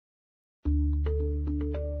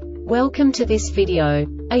Welcome to this video.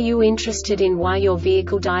 Are you interested in why your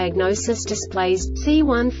vehicle diagnosis displays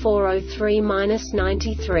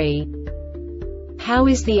C1403-93? How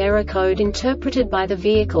is the error code interpreted by the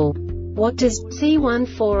vehicle? What does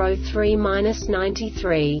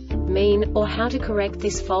C1403-93 mean, or how to correct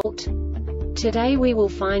this fault? Today we will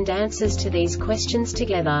find answers to these questions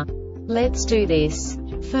together. Let's do this.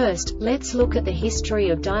 First, let's look at the history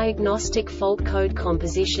of diagnostic fault code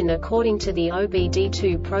composition according to the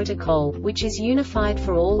OBD2 protocol, which is unified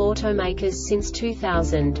for all automakers since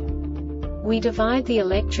 2000. We divide the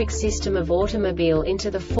electric system of automobile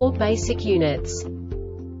into the four basic units: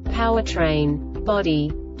 powertrain,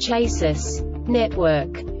 body, chassis,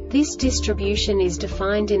 network. This distribution is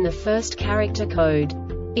defined in the first character code.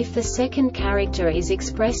 If the second character is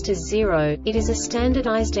expressed as 0, it is a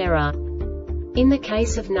standardized error. In the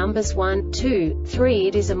case of numbers 1, 2, 3,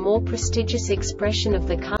 it is a more prestigious expression of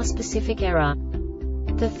the car-specific error.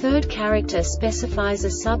 The third character specifies a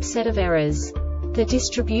subset of errors. The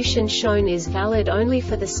distribution shown is valid only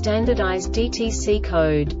for the standardized DTC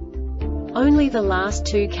code. Only the last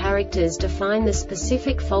two characters define the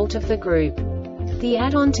specific fault of the group. The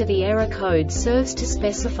add-on to the error code serves to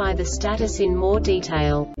specify the status in more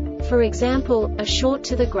detail. For example, a short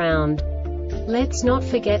to the ground. Let's not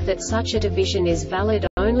forget that such a division is valid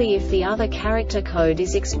only if the other character code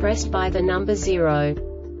is expressed by the number 0.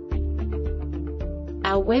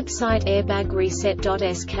 Our website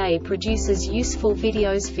airbagreset.sk produces useful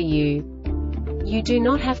videos for you. You do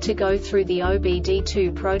not have to go through the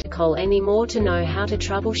OBD2 protocol anymore to know how to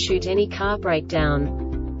troubleshoot any car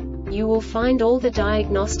breakdown. You will find all the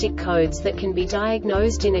diagnostic codes that can be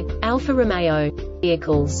diagnosed in Alfa-Romeo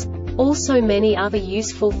vehicles. Also many other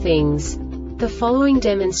useful things. The following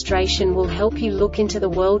demonstration will help you look into the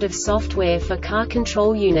world of software for car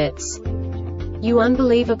control units. You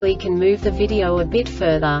unbelievably can move the video a bit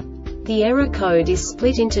further. The error code is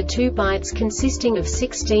split into 2 bytes consisting of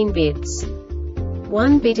 16 bits.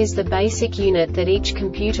 1 bit is the basic unit that each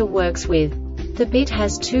computer works with. The bit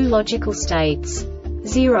has 2 logical states: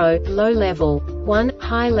 0, low level, 1,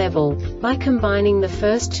 high level. By combining the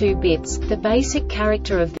first 2 bits, the basic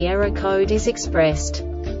character of the error code is expressed.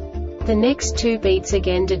 The next 2 beats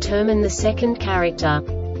again determine the second character.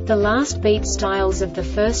 The last beat styles of the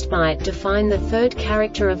first byte define the third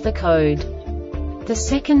character of the code. The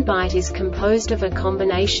second byte is composed of a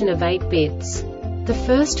combination of 8 bits. The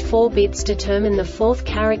first 4 bits determine the fourth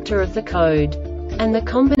character of the code. And the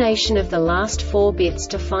combination of the last 4 bits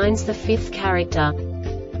defines the fifth character.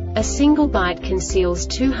 A single byte conceals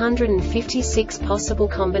 256 possible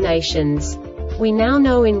combinations. We now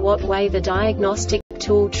know in what way the diagnostic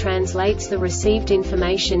tool translates the received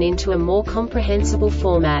information into a more comprehensible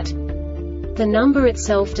format. The number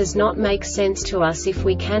itself does not make sense to us if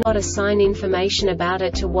we cannot assign information about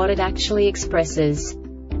it to what it actually expresses.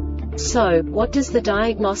 So, what does the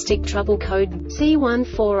Diagnostic Trouble Code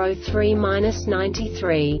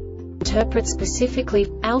C1403-93 interpret specifically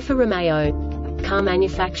for Alfa Romeo car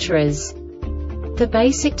manufacturers? The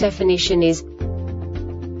basic definition is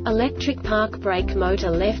electric park brake motor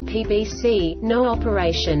left PBC, no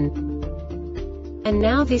operation. And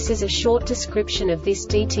now this is a short description of this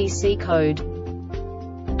DTC code.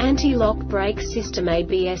 Anti-lock brake system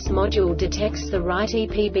ABS module detects the right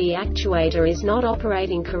EPB actuator is not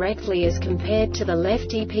operating correctly as compared to the left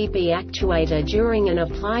EPB actuator during an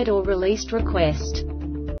applied or released request.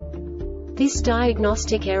 This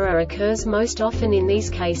diagnostic error occurs most often in these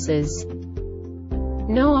cases.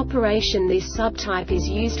 No operation. This subtype is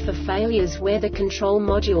used for failures where the control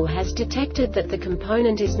module has detected that the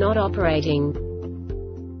component is not operating.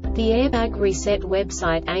 The Airbag Reset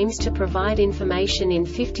website aims to provide information in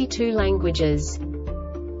 52 languages.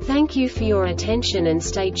 Thank you for your attention and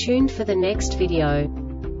stay tuned for the next video.